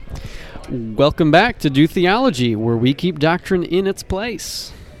Welcome back to Do Theology, where we keep doctrine in its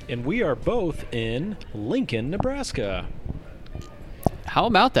place. And we are both in Lincoln, Nebraska. How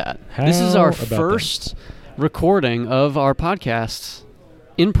about that? This is our first recording of our podcast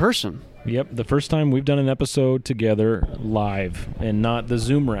in person. Yep, the first time we've done an episode together live and not the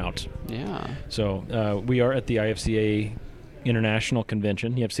Zoom route. Yeah. So we are at the IFCA International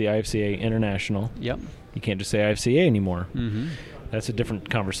Convention. You have to say IFCA International. Yep. You can't just say IFCA anymore. Mm-hmm. That's a different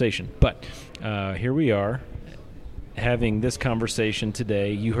conversation. But here we are having this conversation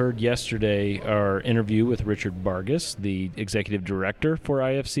today. You heard yesterday our interview with Richard Bargas, the executive director for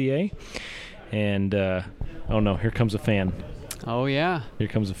IFCA. And, oh no, here comes a fan. Oh, yeah. Here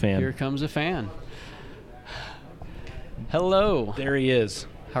comes a fan. Here comes a fan. Hello. There he is.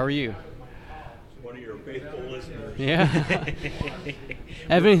 How are you? One of your faithful listeners. Yeah.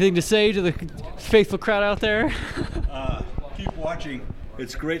 Have anything to say to the faithful crowd out there? Keep watching.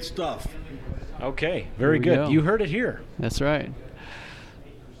 It's great stuff. Okay, very Here we good. go. You heard it here. That's right.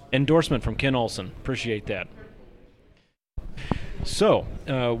 Endorsement from Ken Olson. Appreciate that. So,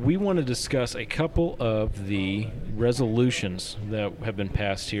 we want to discuss a couple of the resolutions that have been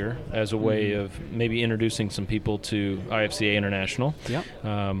passed here as a way of maybe introducing some people to IFCA International. Yep.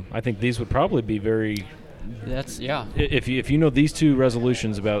 I think these would probably be very... That's, yeah. If you know these two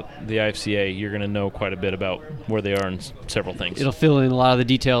resolutions about the IFCA, you're going to know quite a bit about where they are in several things. It'll fill in a lot of the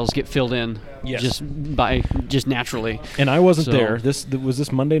details, get filled in Yes. just naturally. And I wasn't So- there. Was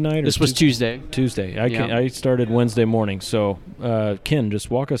this Monday night? Or This was Tuesday. Tuesday. Yeah. I started Wednesday morning. So, Ken, just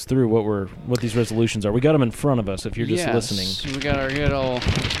walk us through what these resolutions are. We got them in front of us. If you're just listening, We got our good old.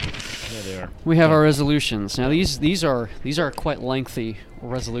 there they are. We have our resolutions. Now these are quite lengthy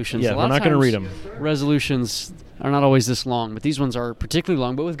resolutions. Yeah, A lot we're of not going to read times them. Resolutions are not always this long, but these ones are particularly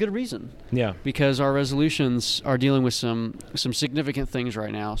long, but with good reason. Yeah. Because our resolutions are dealing with some significant things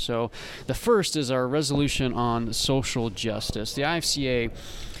right now. So the first is our resolution on social justice. The IFCA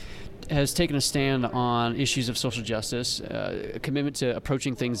has taken a stand on issues of social justice, a commitment to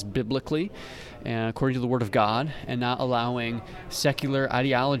approaching things biblically and according to the Word of God, and not allowing secular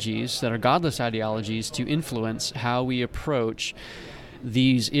ideologies that are godless ideologies to influence how we approach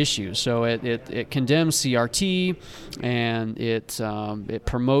these issues. So it condemns CRT, and it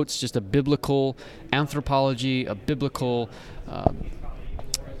promotes just a biblical anthropology, a biblical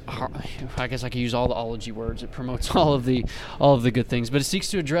I guess I could use all the ology words. It promotes all of the good things, but it seeks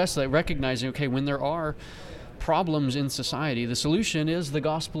to address that, recognizing, okay, when there are problems in society, the solution is the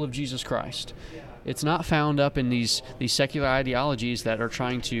gospel of Jesus Christ. It's not found up in these secular ideologies that are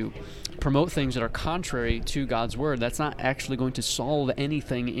trying to promote things that are contrary to God's word. That's not actually going to solve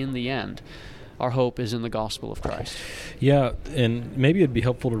anything in the end. Our hope is in the gospel of Christ. Yeah, and maybe it'd be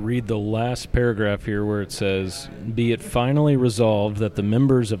helpful to read the last paragraph here where it says, "Be it finally resolved that the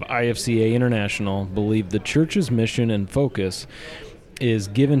members of IFCA International believe the church's mission and focus is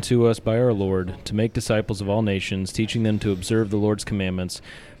given to us by our Lord to make disciples of all nations, teaching them to observe the Lord's commandments.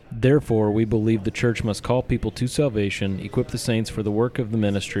 Therefore, we believe the church must call people to salvation, equip the saints for the work of the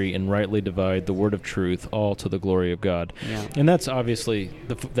ministry, and rightly divide the word of truth, all to the glory of God." Yeah. And that's obviously,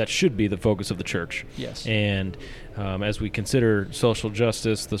 that should be the focus of the church. Yes. And as we consider social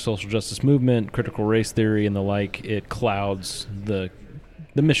justice, the social justice movement, critical race theory, and the like, it clouds the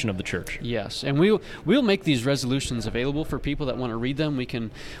mission of the church. Yes, and we'll make these resolutions available for people that want to read them.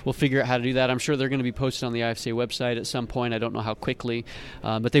 We'll figure out how to do that. I'm sure they're going to be posted on the IFCA website at some point. I don't know how quickly,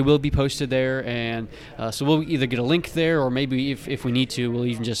 but they will be posted there, and so we'll either get a link there, or maybe if we need to, we'll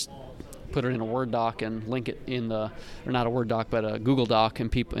even just put it in a Word doc and link it in or not a Word doc, but a Google doc,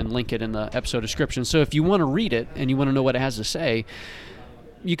 and link it in the episode description. So if you want to read it and you want to know what it has to say,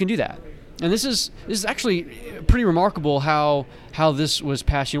 you can do that. And this is actually pretty remarkable how this was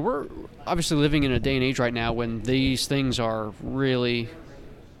passed. We're obviously living in a day and age right now when these things are really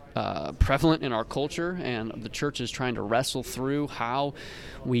prevalent in our culture, and the church is trying to wrestle through how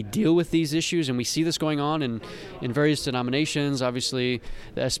we deal with these issues. And we see this going on in various denominations. Obviously,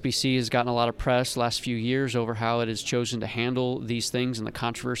 the SBC has gotten a lot of press the last few years over how it has chosen to handle these things and the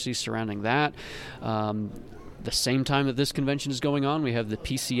controversies surrounding that. The same time that this convention is going on, we have the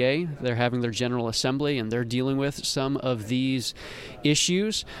PCA. They're having their General Assembly, and they're dealing with some of these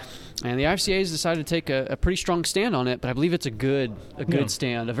issues. And the IFCA has decided to take a pretty strong stand on it, but I believe it's a good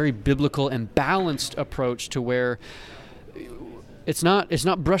stand, a very biblical and balanced approach to where it's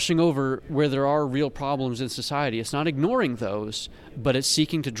not brushing over where there are real problems in society. It's not ignoring those, but it's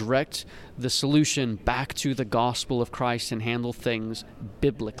seeking to direct the solution back to the gospel of Christ and handle things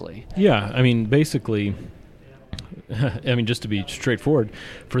biblically. Yeah, I mean, basically, I mean, just to be straightforward,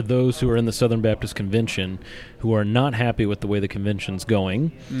 for those who are in the Southern Baptist Convention who are not happy with the way the convention's going,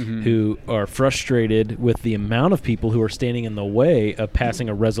 who are frustrated with the amount of people who are standing in the way of passing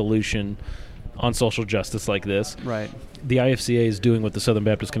a resolution on social justice like this, right? The IFCA is doing what the Southern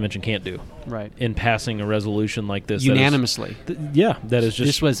Baptist Convention can't do, right? In passing a resolution like this, unanimously. That is just.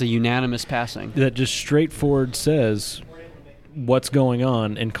 This was a unanimous passing. That just straightforward says what's going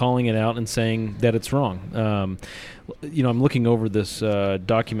on and calling it out and saying that it's wrong. I'm looking over this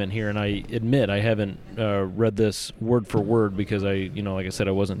document here, and I admit I haven't read this word for word because like I said,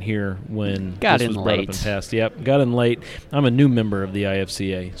 I wasn't here when this was brought up and passed. Yep, got in late. I'm a new member of the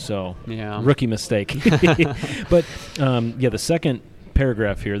IFCA, so rookie mistake. But the second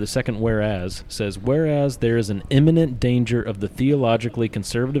paragraph here, the second whereas, says, whereas there is an imminent danger of the theologically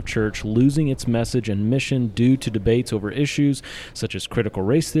conservative church losing its message and mission due to debates over issues such as critical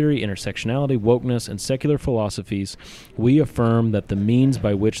race theory, intersectionality, wokeness, and secular philosophies, we affirm that the means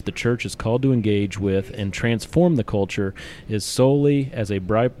by which the church is called to engage with and transform the culture is solely as a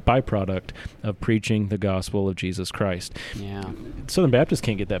byproduct of preaching the gospel of Jesus Christ. Yeah. Southern Baptists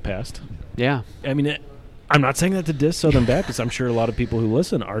can't get that passed. Yeah. I mean, I'm not saying that to diss Southern Baptists. I'm sure a lot of people who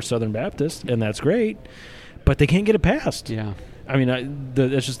listen are Southern Baptists, and that's great, but they can't get it passed. Yeah. I mean,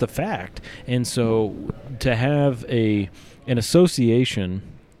 that's just a fact. And so to have an association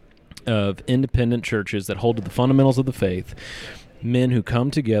of independent churches that hold to the fundamentals of the faith, men who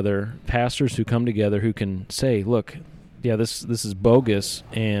come together, pastors who come together who can say, look, yeah, this is bogus,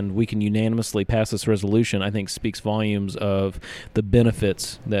 and we can unanimously pass this resolution, I think speaks volumes of the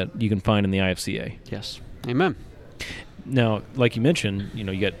benefits that you can find in the IFCA. Yes. Amen. Now, like you mentioned, you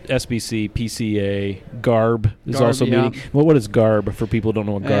got SBC, PCA, GARB is GARB, also meeting. Well, what is GARB for people who don't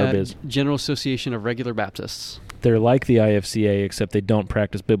know what GARB is? General Association of Regular Baptists. They're like the IFCA, except they don't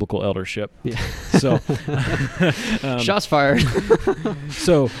practice biblical eldership. Yeah. So, shots fired.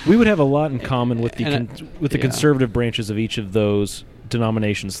 So we would have a lot in common with the conservative branches of each of those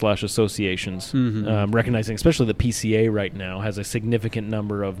denominations/associations, recognizing especially the PCA right now has a significant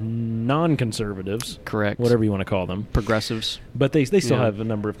number of non-conservatives, correct, whatever you want to call them, progressives, but they still have a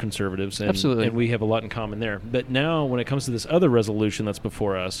number of conservatives, and, absolutely, and we have a lot in common there. But now when it comes to this other resolution that's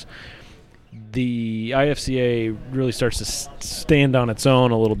before us, the IFCA really starts to stand on its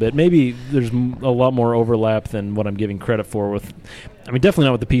own a little bit. Maybe there's a lot more overlap than what I'm giving credit for with, definitely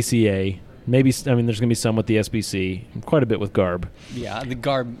not with the PCA. Maybe, there's going to be some with the SBC, quite a bit with GARB. Yeah, the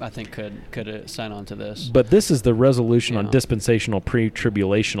GARB, I think, could sign on to this. But this is the resolution on dispensational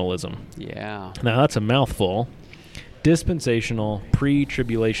pre-tribulationalism. Yeah. Now, that's a mouthful. Dispensational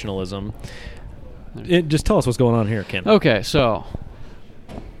pre-tribulationalism. Just tell us what's going on here, Ken. Okay, so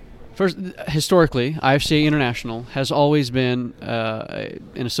first, historically, IFCA International has always been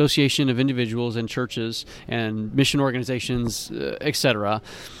an association of individuals and churches and mission organizations, etc.,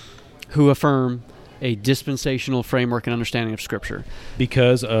 who affirm a dispensational framework and understanding of Scripture.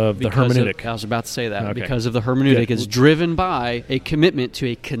 Because of the hermeneutic. I was about to say that. Okay. Because of the hermeneutic. It's driven by a commitment to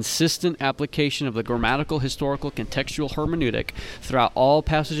a consistent application of the grammatical, historical, contextual hermeneutic throughout all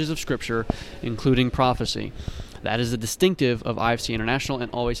passages of Scripture, including prophecy. That is the distinctive of IFCA International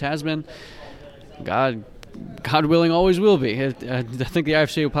and always has been. God willing, always will be. I think the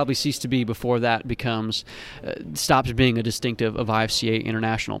IFCA will probably cease to be before that stops being a distinctive of IFCA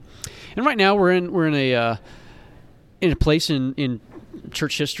International. And right now we're in a place in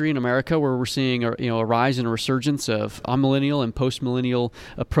church history in America where we're seeing a rise and a resurgence of amillennial and postmillennial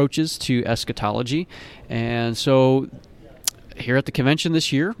approaches to eschatology, and so here at the convention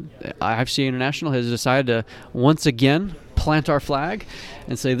this year, IFCA International has decided to once again plant our flag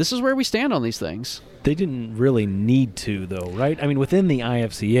and say this is where we stand on these things. They didn't really need to, though, right? Within the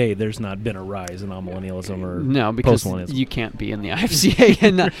IFCA, there's not been a rise in amillennialism or no, because postmillennialism. You can't be in the IFCA.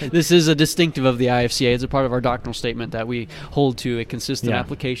 And this is a distinctive of the IFCA. It's a part of our doctrinal statement that we hold to a consistent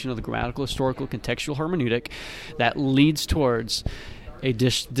application of the grammatical, historical, contextual hermeneutic that leads towards a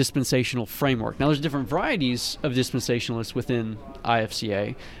dispensational framework. Now, there's different varieties of dispensationalists within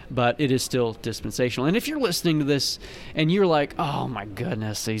IFCA, but it is still dispensational. And if you're listening to this and you're like, oh my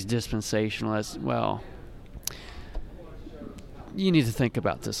goodness, these dispensationalists, well, you need to think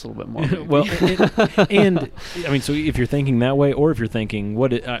about this a little bit more. Well, so if you're thinking that way, or if you're thinking,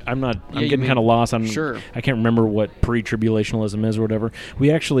 I'm getting kind of lost. Sure. I can't remember what pre-tribulationalism is or whatever. We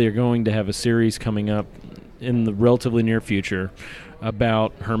actually are going to have a series coming up in the relatively near future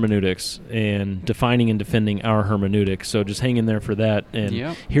about hermeneutics and defining and defending our hermeneutic. So just hang in there for that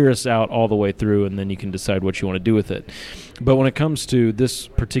and hear us out all the way through, and then you can decide what you want to do with it. But when it comes to this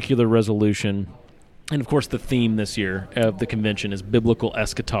particular resolution, and of course the theme this year of the convention is biblical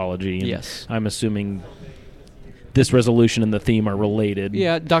eschatology. And yes. I'm assuming this resolution and the theme are related.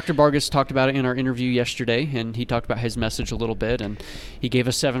 Yeah, Dr. Vargas talked about it in our interview yesterday, and he talked about his message a little bit, and he gave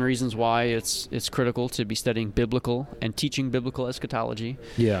us 7 reasons why it's critical to be studying biblical and teaching biblical eschatology.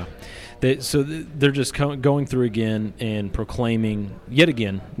 Yeah. They're just going through again and proclaiming, yet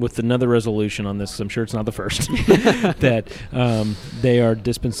again, with another resolution on this, 'cause I'm sure it's not the first, that they are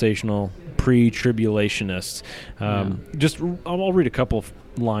dispensational pre-tribulationists. I'll read a couple of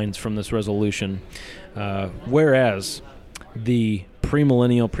lines from this resolution. Whereas the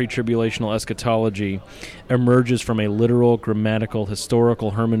premillennial pre-tribulational eschatology emerges from a literal, grammatical,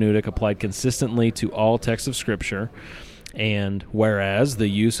 historical hermeneutic applied consistently to all texts of Scripture, and whereas the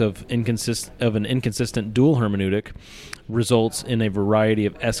use of an inconsistent dual hermeneutic results in a variety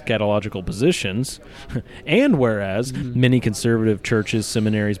of eschatological positions, and whereas many conservative churches,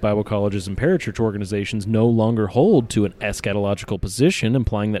 seminaries, Bible colleges, and parachurch organizations no longer hold to an eschatological position,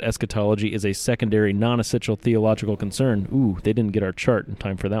 implying that eschatology is a secondary, non-essential theological concern. Ooh, they didn't get our chart in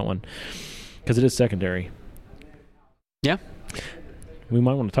time for that one, because it is secondary. Yeah. We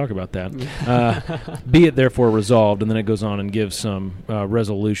might want to talk about that. Be it therefore resolved, and then it goes on and gives some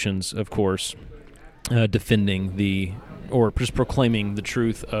resolutions, of course, defending or just proclaiming the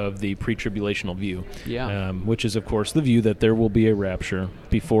truth of the pre-tribulational view, which is, of course, the view that there will be a rapture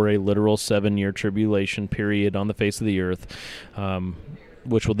before a literal 7-year tribulation period on the face of the earth,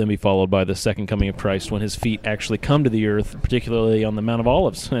 which will then be followed by the second coming of Christ when his feet actually come to the earth, particularly on the Mount of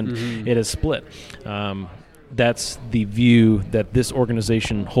Olives, and it is split. That's the view that this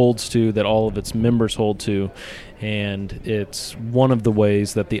organization holds to, that all of its members hold to, and it's one of the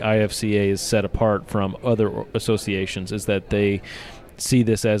ways that the IFCA is set apart from other associations, is that they see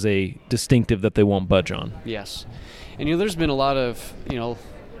this as a distinctive that they won't budge on. Yes. And there's been a lot of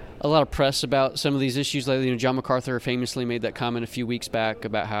press about some of these issues. Like, John MacArthur famously made that comment a few weeks back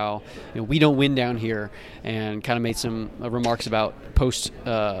about how we don't win down here, and kind of made some remarks about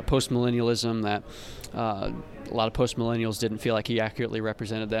post-millennialism that a lot of post-millennials didn't feel like he accurately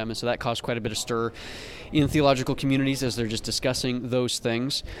represented them, and so that caused quite a bit of stir in theological communities as they're just discussing those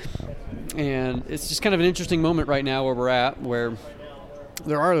things. And it's just kind of an interesting moment right now where we're at, where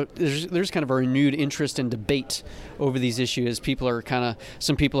there's kind of a renewed interest and debate over these issues.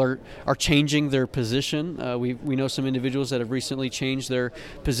 Some people are changing their position. We know some individuals that have recently changed their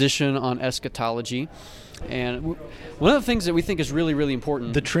position on eschatology. And one of the things that we think is really, really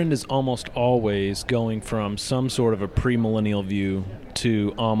important... The trend is almost always going from some sort of a premillennial view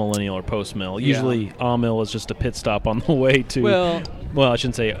to amillennial or postmill. Usually amill is just a pit stop on the way to... Well, I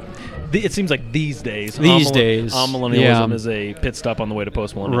shouldn't say... It seems like these days amillennialism is a pit stop on the way to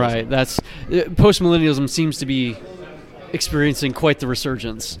postmillennialism. Right. Postmillennialism seems to be experiencing quite the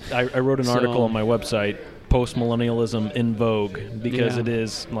resurgence. I wrote an article on my website, Postmillennialism in Vogue, because it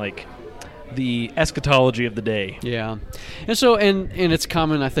is like the eschatology of the day. Yeah. And so, and it's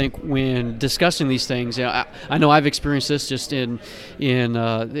common, I think, when discussing these things. I know I've experienced this just in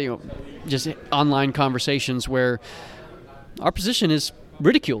just online conversations where our position is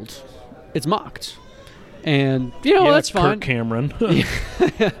ridiculed. It's mocked. And, that's fine. Kirk Cameron.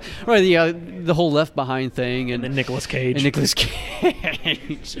 Right, the whole Left Behind thing. And Nicolas Cage.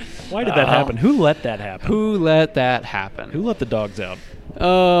 Why did that happen? Who let that happen? Who let that happen? Who let the dogs out?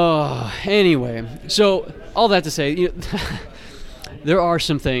 Oh, anyway. So, all that to say, there are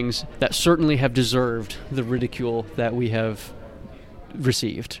some things that certainly have deserved the ridicule that we have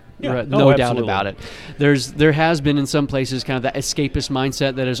received. Yeah. No doubt about it. There has been in some places kind of that escapist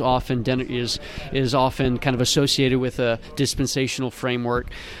mindset that is often kind of associated with a dispensational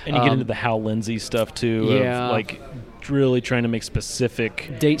framework. And you get into the Hal Lindsey stuff too, of like really trying to make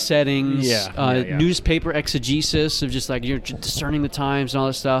specific date settings, newspaper exegesis of just like you're discerning the times and all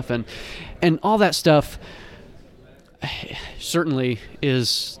this stuff, and all that stuff certainly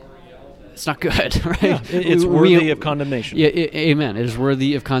is. It's not good, right? Yeah, it's worthy of condemnation. Yeah, amen. It is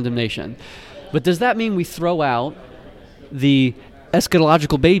worthy of condemnation. But does that mean we throw out the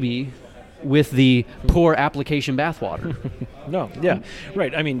eschatological baby with the poor application bathwater? No, yeah,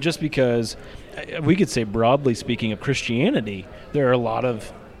 right. I mean, just because we could say, broadly speaking, of Christianity, there are a lot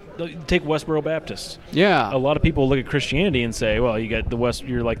of... Take Westboro Baptists. Yeah. A lot of people look at Christianity and say, well, you're like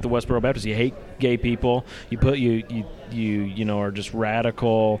the Westboro Baptists. You hate gay people. You are just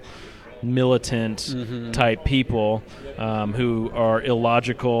radical... militant type people who are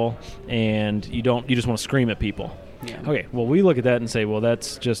illogical, and you just want to scream at people. Yeah. Okay, well, we look at that and say, well,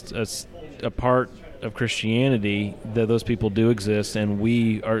 that's just a part of Christianity, that those people do exist, and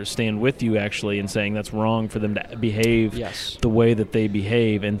we stand with you actually in saying that's wrong for them to behave the way that they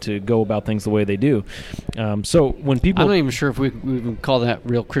behave and to go about things the way they do. So when people... I'm not even sure if we even call that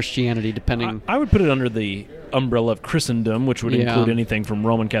real Christianity, depending... I would put it under the umbrella of Christendom, which would include anything from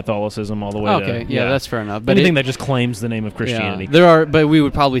Roman Catholicism all the way to... Yeah, that's fair enough. But anything that just claims the name of Christianity. There are, but we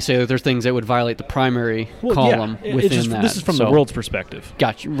would probably say that there's things that would violate the primary column within that. This is from the world's perspective.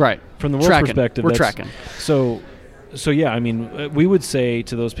 Gotcha. Right. From the world's perspective. We're tracking. So yeah, I mean, we would say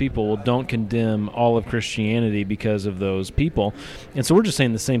to those people, well, don't condemn all of Christianity because of those people. And so we're just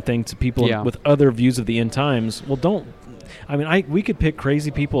saying the same thing to people with other views of the end times. Well, don't. I mean, we could pick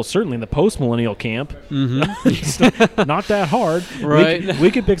crazy people, certainly in the post-millennial camp. Mm-hmm. Not that hard. Right.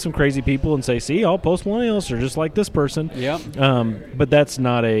 We could pick some crazy people and say, see, all post-millennials are just like this person. Yep. But that's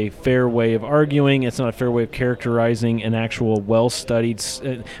not a fair way of arguing. It's not a fair way of characterizing an actual well-studied,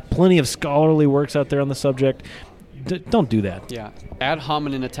 plenty of scholarly works out there on the subject. Don't do that. Yeah. Ad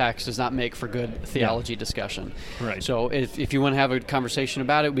hominem attacks does not make for good theology discussion. Right. So if you want to have a conversation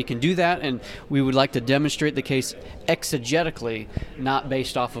about it, we can do that, and we would like to demonstrate the case exegetically, not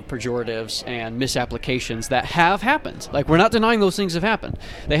based off of pejoratives and misapplications that have happened. Like, we're not denying those things have happened.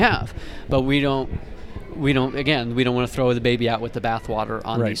 They have. But we don't want to throw the baby out with the bathwater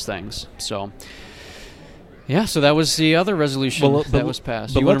on these things. So... yeah, so that was the other resolution that was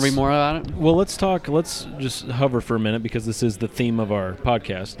passed. You want to read more about it? Well, let's just hover for a minute because this is the theme of our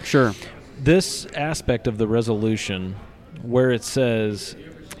podcast. Sure. This aspect of the resolution where it says,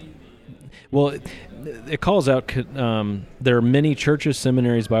 well, it calls out there are many churches,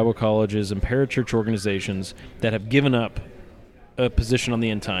 seminaries, Bible colleges, and parachurch organizations that have given up a position on the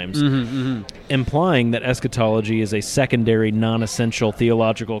end times, implying that eschatology is a secondary, non-essential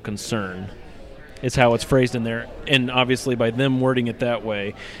theological concern. Is how it's phrased in there. And obviously by them wording it that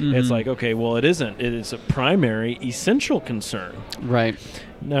way, it's like, okay, well, it isn't. It is a primary, essential concern. Right.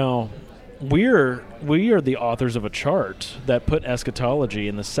 Now, we are the authors of a chart that put eschatology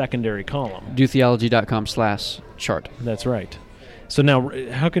in the secondary column. dotheology.com/chart. That's right. So now,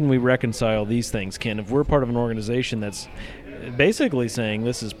 how can we reconcile these things, Ken? If we're part of an organization that's basically saying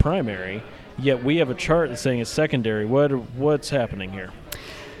this is primary, yet we have a chart that's saying it's secondary, what's happening here?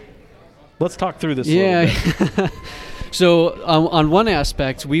 Let's talk through this a little bit. So on one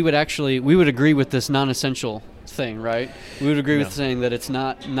aspect, we would agree with this non-essential thing, right? We would agree with saying that it's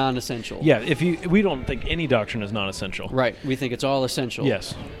not non-essential. Yeah, we don't think any doctrine is non-essential. Right. We think it's all essential.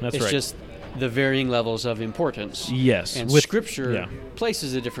 Yes, that's right. It's just the varying levels of importance. Yes. And Scripture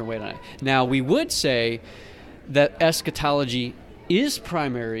places a different weight on it. Now, we would say that eschatology is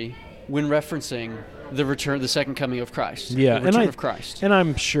primary when referencing the second coming of Christ. Yeah, the return of Christ. And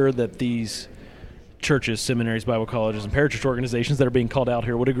I'm sure that these churches, seminaries, Bible colleges, and parachurch organizations that are being called out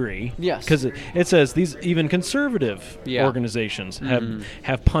here would agree. Yes. Because it says these even conservative organizations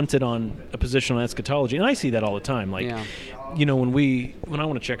have punted on a position on eschatology. And I see that all the time. Like, when I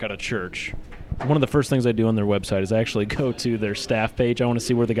want to check out a church, one of the first things I do on their website is I actually go to their staff page. I want to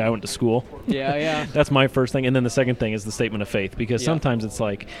see where the guy went to school. Yeah. That's my first thing. And then the second thing is the statement of faith, because sometimes it's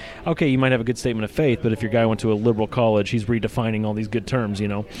like, okay, you might have a good statement of faith, but if your guy went to a liberal college, he's redefining all these good terms,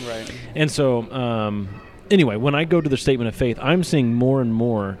 Right. And so, anyway, when I go to their statement of faith, I'm seeing more and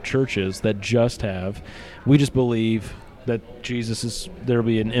more churches that we just believe that there'll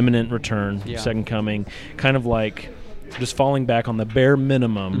be an imminent return, second coming, kind of like just falling back on the bare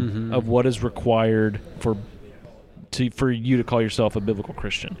minimum of what is required for you to call yourself a biblical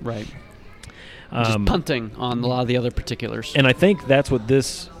Christian. Right. Just punting on a lot of the other particulars. And I think that's what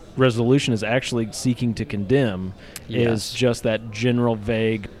this resolution is actually seeking to condemn, is just that general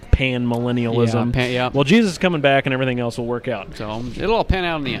vague pan-millennialism. Well, Jesus is coming back and everything else will work out. So it'll all pan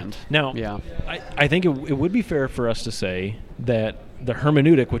out in the end. Now, I think it would be fair for us to say that the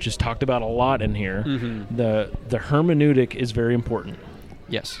hermeneutic, which is talked about a lot in here, the hermeneutic is very important.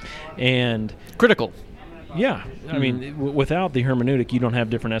 Yes. And critical. Yeah. I mean, without the hermeneutic, you don't have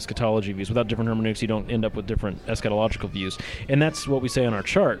different eschatology views. Without different hermeneutics, you don't end up with different eschatological views. And that's what we say on our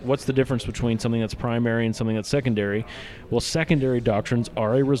chart. What's the difference between something that's primary and something that's secondary? Well, secondary doctrines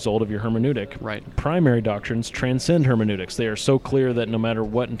are a result of your hermeneutic. Right. Primary doctrines transcend hermeneutics. They are so clear that no matter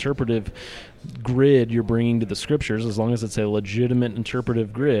what interpretive grid you're bringing to the Scriptures, as long as it's a legitimate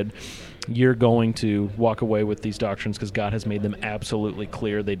interpretive grid, you're going to walk away with these doctrines because God has made them absolutely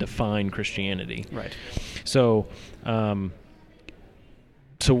clear. They define Christianity. Right. So, knowing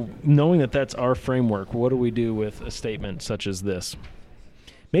that that's our framework, what do we do with a statement such as this?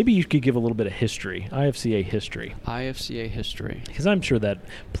 Maybe you could give a little bit of history, IFCA history. IFCA history. Because I'm sure that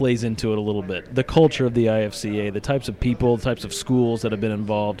plays into it a little bit. The culture of the IFCA, the types of people, the types of schools that have been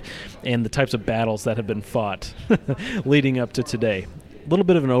involved, and the types of battles that have been fought leading up to today. A little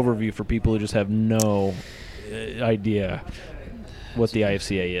bit of an overview for people who just have no idea what the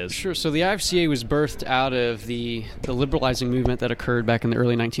IFCA is. Sure. So the IFCA was birthed out of the liberalizing movement that occurred back in the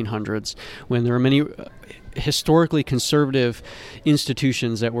early 1900s, when there were many historically conservative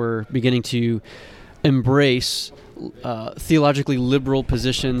institutions that were beginning to embrace theologically liberal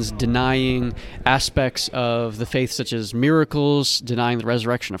positions, denying aspects of the faith such as miracles, denying the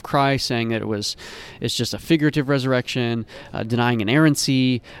resurrection of Christ, saying that it's just a figurative resurrection, denying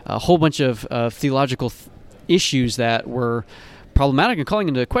inerrancy, a whole bunch of theological issues that were problematic, and calling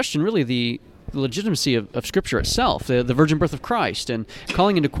into question really the legitimacy of Scripture itself, the virgin birth of Christ, and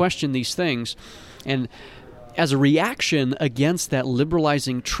calling into question these things. And as a reaction against that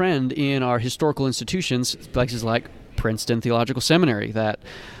liberalizing trend in our historical institutions, places like Princeton Theological Seminary, that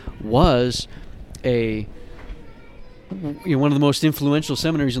was one of the most influential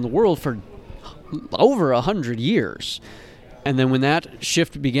seminaries in the world for over 100 years. And then when that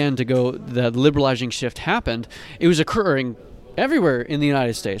shift began to go, the liberalizing shift happened, it was occurring everywhere in the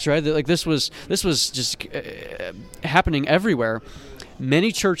United States, right? Like this was just happening everywhere.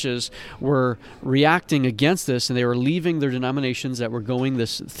 Many churches were reacting against this, and they were leaving their denominations that were going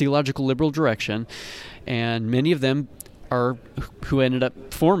this theological liberal direction, and many of them are who ended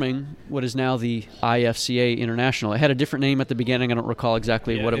up forming what is now the IFCA International. It had a different name at the beginning. I don't recall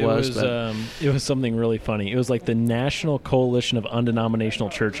exactly what it was. It was something really funny. It was like the National Coalition of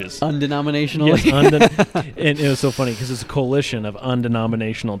Undenominational Churches. Undenominational? Yes, and it was so funny because it's a coalition of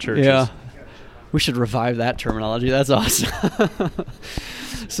undenominational churches. Yeah. We should revive that terminology. That's awesome.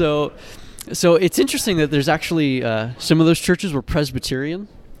 So it's interesting that there's actually some of those churches were Presbyterian.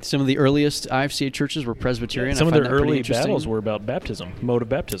 Some of the earliest IFCA churches were Presbyterian. Some of their early battles were about baptism, mode of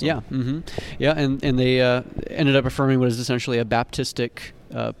baptism. Yeah, yeah, and they ended up affirming what is essentially a Baptistic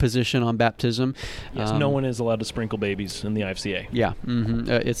position on baptism. Yes, no one is allowed to sprinkle babies in the IFCA. Yeah,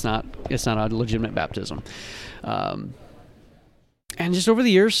 it's not a legitimate baptism. And just over the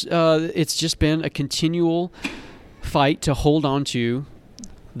years, it's just been a continual fight to hold on to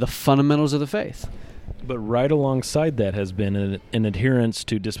the fundamentals of the faith. But right alongside that has been an adherence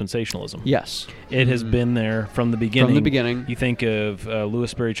to dispensationalism. Yes. It has been there from the beginning. From the beginning. You think of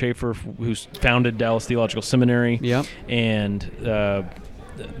Louis Sperry Chafer, who founded Dallas Theological Seminary, yep, and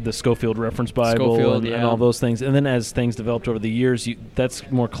the Scofield Reference Bible and all those things. And then as things developed over the years, that's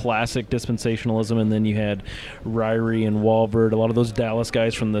more classic dispensationalism. And then you had Ryrie and Walvoord, a lot of those Dallas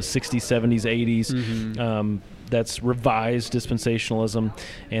guys from the 60s, 70s, 80s. Mm-hmm. That's revised dispensationalism,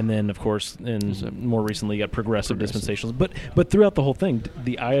 and then of course, more recently, you got progressive dispensationalism. But throughout the whole thing,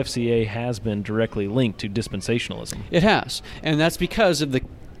 the IFCA has been directly linked to dispensationalism. It has, and that's because of the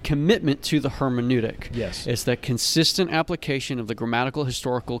commitment to the hermeneutic. Yes, it's that consistent application of the grammatical,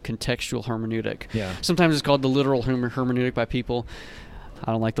 historical, contextual hermeneutic. Yeah, sometimes it's called the literal hermeneutic by people.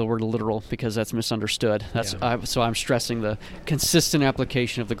 I don't like the word literal because that's misunderstood. So I'm stressing the consistent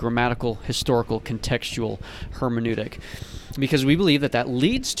application of the grammatical, historical, contextual hermeneutic, because we believe that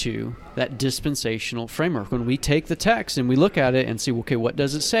leads to that dispensational framework. When we take the text and we look at it and see, okay, what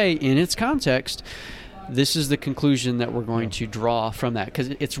does it say in its context? This is the conclusion that we're going to draw from that, because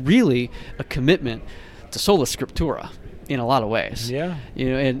it's really a commitment to sola scriptura in a lot of ways. Yeah.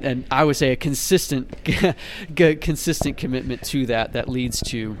 And I would say a consistent commitment to that leads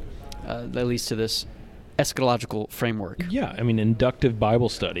to this eschatological framework. Yeah, I mean, inductive Bible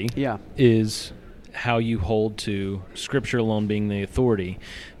study is how you hold to Scripture alone being the authority,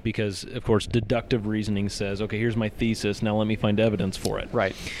 because, of course, deductive reasoning says, okay, here's my thesis, now let me find evidence for it.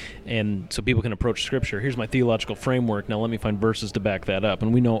 Right. And so people can approach Scripture, here's my theological framework, now let me find verses to back that up.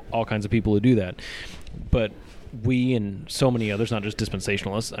 And we know all kinds of people who do that. But we and so many others, not just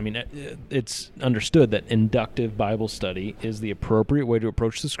dispensationalists, I mean, it's understood that inductive Bible study is the appropriate way to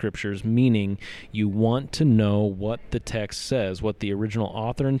approach the Scriptures, meaning you want to know what the text says, what the original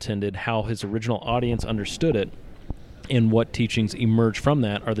author intended, how his original audience understood it, and what teachings emerge from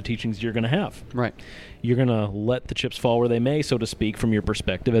that are the teachings you're going to have. Right. You're going to let the chips fall where they may, so to speak, from your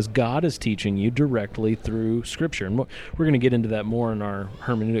perspective, as God is teaching you directly through Scripture. And we're going to get into that more in our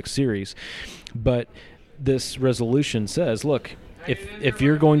hermeneutic series. But this resolution says, look, if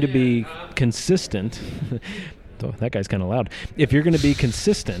you're going to be consistent, oh, that guy's kind of loud. If you're going to be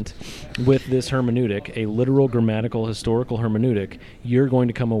consistent with this hermeneutic, a literal, grammatical, historical hermeneutic, you're going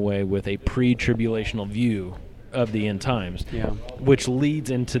to come away with a pre-tribulational view of the end times, which leads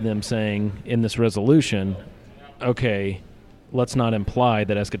into them saying in this resolution, okay, let's not imply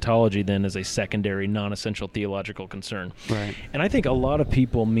that eschatology then is a secondary, non-essential theological concern. Right. And I think a lot of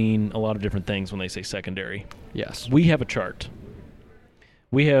people mean a lot of different things when they say secondary. Yes. We have a chart.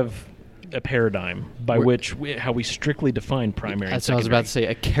 We have a paradigm by how we strictly define primary and secondary. That's what I was about to say,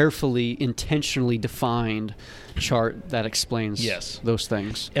 a carefully, intentionally defined chart that explains those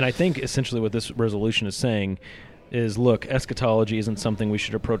things. And I think essentially what this resolution is saying, is, look, eschatology isn't something we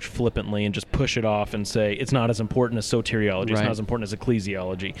should approach flippantly and just push it off and say it's not as important as soteriology, it's not as important as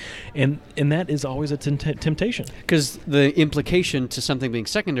ecclesiology. And that is always a temptation. Because the implication to something being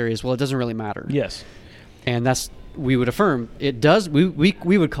secondary is, well, it doesn't really matter. Yes. And we would affirm it does. We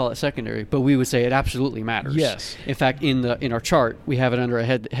would call it secondary, but we would say it absolutely matters. Yes. In fact, in our chart, we have it under a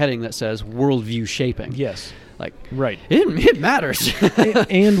heading that says worldview shaping. Yes. Like, right. It matters.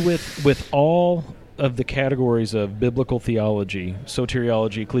 And with all of the categories of biblical theology,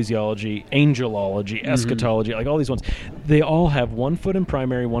 soteriology, ecclesiology, angelology, eschatology, like all these ones, they all have 1 foot in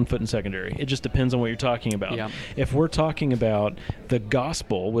primary, 1 foot in secondary. It just depends on what you're talking about. Yeah. If we're talking about the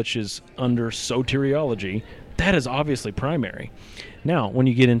gospel, which is under soteriology, that is obviously primary. Now, when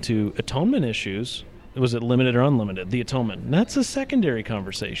you get into atonement issues, was it limited or unlimited? The atonement, that's a secondary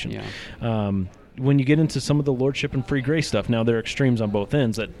conversation. Yeah. When you get into some of the lordship and free grace stuff, now there are extremes on both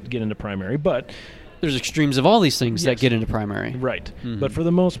ends that get into primary, but there's extremes of all these things that get into primary. Right. But for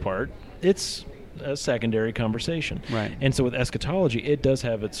the most part, it's a secondary conversation. Right. And so with eschatology, it does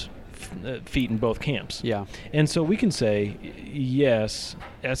have its feet in both camps. Yeah. And so we can say, yes,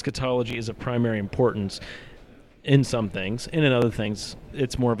 eschatology is of primary importance in some things, and in other things,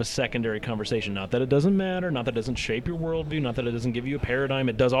 it's more of a secondary conversation. Not that it doesn't matter, not that it doesn't shape your worldview, not that it doesn't give you a paradigm.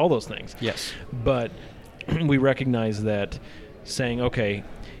 It does all those things. Yes. But we recognize that saying, okay,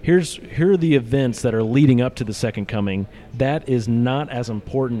 here are the events that are leading up to the second coming, that is not as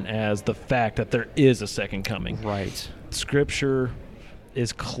important as the fact that there is a second coming. Right. Scripture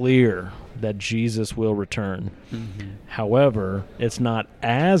is clear that Jesus will return. However, it's not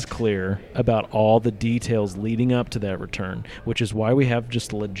as clear about all the details leading up to that return, which is why we have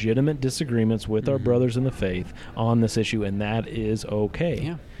just legitimate disagreements with our brothers in the faith on this issue, and that is okay.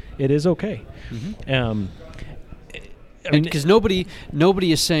 Yeah. It is okay. I mean, because nobody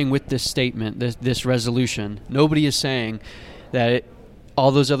is saying with this statement, this resolution, nobody is saying that all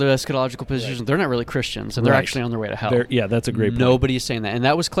those other eschatological positions, they're not really Christians, and they're actually on their way to hell. Yeah, that's a great point. Nobody is saying that. And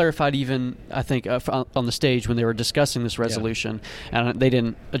that was clarified even, I think, on the stage when they were discussing this resolution. And they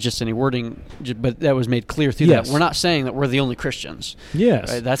didn't adjust any wording, but that was made clear through that. We're not saying that we're the only Christians.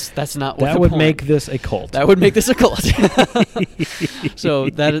 Yes. Right? That's not what that the would point. make this a cult. That would make this a cult.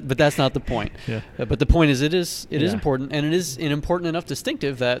 But that's not the point. Yeah. But the point is, it is important, and it is an important enough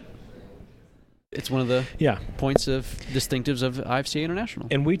distinctive that it's one of the points of distinctives of IFCA International.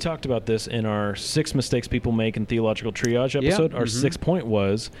 And we talked about this in our 6 mistakes people make in theological triage episode. Our 6th point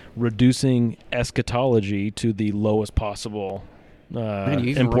was reducing eschatology to the lowest possible Man,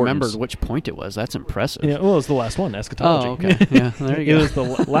 you even remembered which point it was. That's impressive. Yeah, well, it was the last one, eschatology. Oh, okay. Yeah, there you go. It was the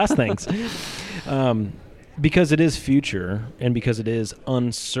last things. Because it is future and because it is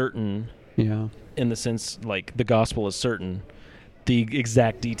uncertain in the sense, like, the gospel is certain, the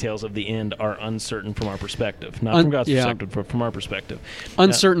exact details of the end are uncertain from our perspective. Not from God's perspective, but from our perspective.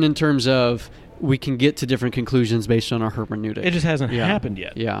 Uncertain in terms of we can get to different conclusions based on our hermeneutic. It just hasn't happened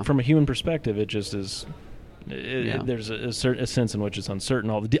yet. Yeah. From a human perspective, it just is... There's a certain sense in which it's uncertain,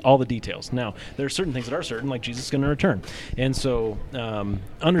 all the details. Now, there are certain things that are certain, like Jesus is going to return. And so,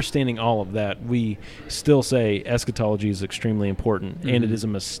 understanding all of that, we still say eschatology is extremely important, and it is a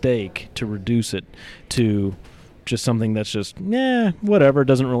mistake to reduce it to just something that's just, whatever, it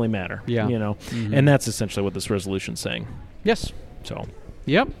doesn't really matter. Yeah. You know? And that's essentially what this resolution's saying. Yes. So.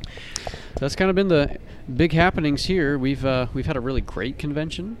 Yep. That's kind of been the big happenings here. We've had a really great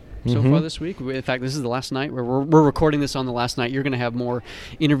convention so far this week. In fact, this is the last night. We're recording this on the last night. You're going to have more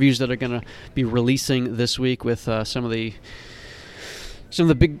interviews that are going to be releasing this week with some of the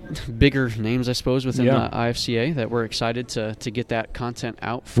bigger names, I suppose, within the IFCA that we're excited to get that content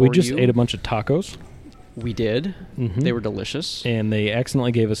out for you. We just ate a bunch of tacos. We did. They were delicious. And they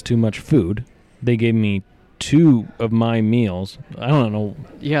accidentally gave us too much food. They gave me 2 of my meals. I don't know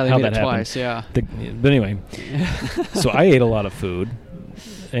they how did that it happened. Twice, yeah. But anyway, so I ate a lot of food,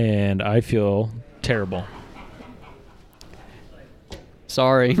 and I feel terrible.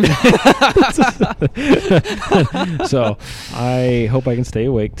 Sorry. So I hope I can stay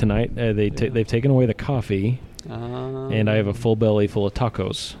awake tonight. They've taken away the coffee, and I have a full belly full of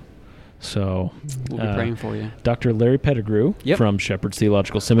tacos. So we'll be praying for you. Dr. Larry Pettigrew from Shepherd's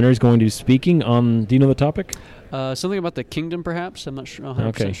Theological Seminary is going to be speaking on, do you know the topic? Something about the kingdom, perhaps. I'm not sure,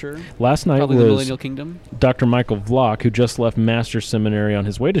 100% sure. Last night Probably was the millennial kingdom. Dr. Michael Vlock, who just left Master's Seminary on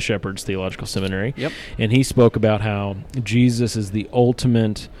his way to Shepherd's Theological Seminary. Yep. And he spoke about how Jesus is the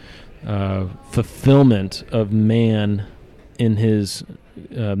ultimate fulfillment of man in his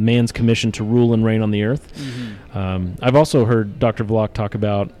man's commission to rule and reign on the earth. I've also heard Dr. Vlock talk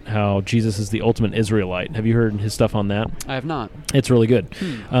about how Jesus is the ultimate Israelite. Have you heard his stuff on that? I have not. It's really good.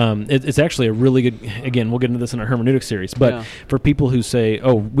 It's actually a really good, again, we'll get into this in our hermeneutic series, but for people who say,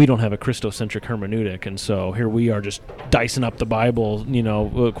 oh, we don't have a Christocentric hermeneutic, and so here we are just dicing up the Bible,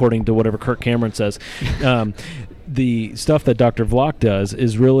 according to whatever Kirk Cameron says. The stuff that Dr. Vlock does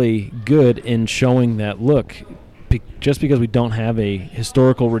is really good in showing that, look, just because we don't have a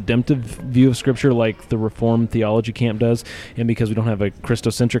historical redemptive view of Scripture like the Reformed theology camp does, and because we don't have a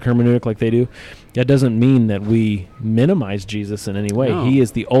Christocentric hermeneutic like they do, that doesn't mean that we minimize Jesus in any way. No. He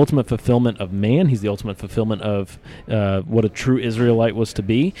is the ultimate fulfillment of man. He's the ultimate fulfillment of what a true Israelite was to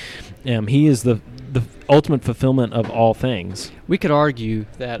be. He is the ultimate fulfillment of all things. We could argue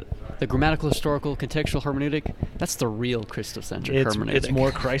that the grammatical, historical, contextual hermeneutic, that's the real Christocentric hermeneutic. It's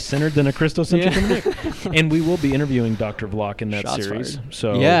more Christ-centered than a Christocentric hermeneutic. And we will be interviewing Dr. Vlock in that Shots series. fired.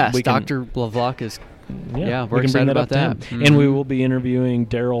 So yes, Dr. Vlock is... Yeah, we're excited about that. And we will be interviewing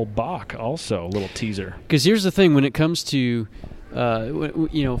Daryl Bach also, a little teaser. Because here's the thing, when it comes to,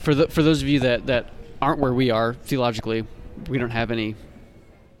 for those of you that aren't where we are theologically, we don't have any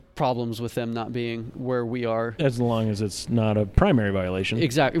problems with them not being where we are, as long as it's not a primary violation.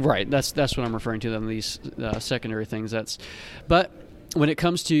 Exactly right. That's what I'm referring to. Them these secondary things. But when it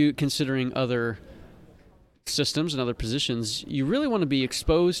comes to considering other systems and other positions, you really want to be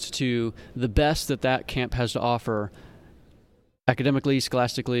exposed to the best that camp has to offer. Academically,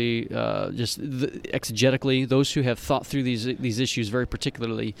 scholastically, exegetically, those who have thought through these issues very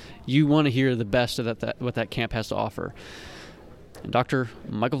particularly, you want to hear the best of what that camp has to offer. And Dr.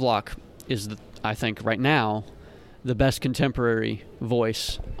 Michael Vlock is, I think, right now, the best contemporary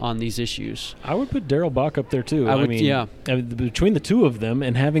voice on these issues. I would put Daryl Bach up there, too. I mean, between the two of them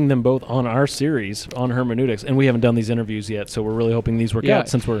and having them both on our series on hermeneutics, and we haven't done these interviews yet, so we're really hoping these work out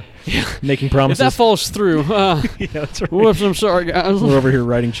since we're making promises. If that falls through, that's right. Whoops, I'm sorry, guys. We're over here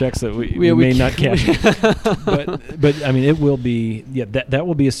writing checks that we may not cash. But I mean, it will be, that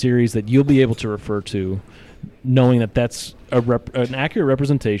will be a series that you'll be able to refer to, knowing that that's an accurate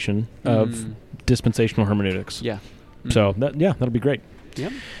representation of dispensational hermeneutics. Yeah. So that'll be great.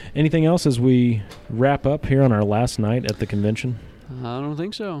 Yep. Anything else as we wrap up here on our last night at the convention? I don't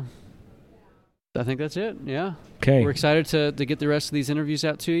think so. I think that's it. Yeah. Okay. We're excited to get the rest of these interviews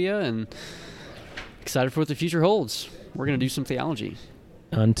out to you, and excited for what the future holds. We're going to do some theology.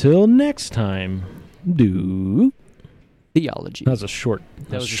 Until next time, do theology. That was a short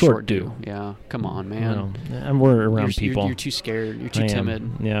do. Yeah. Come on, man. No, we're around people. You're too scared. You're too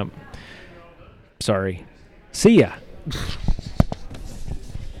timid. Yeah. Sorry. See ya.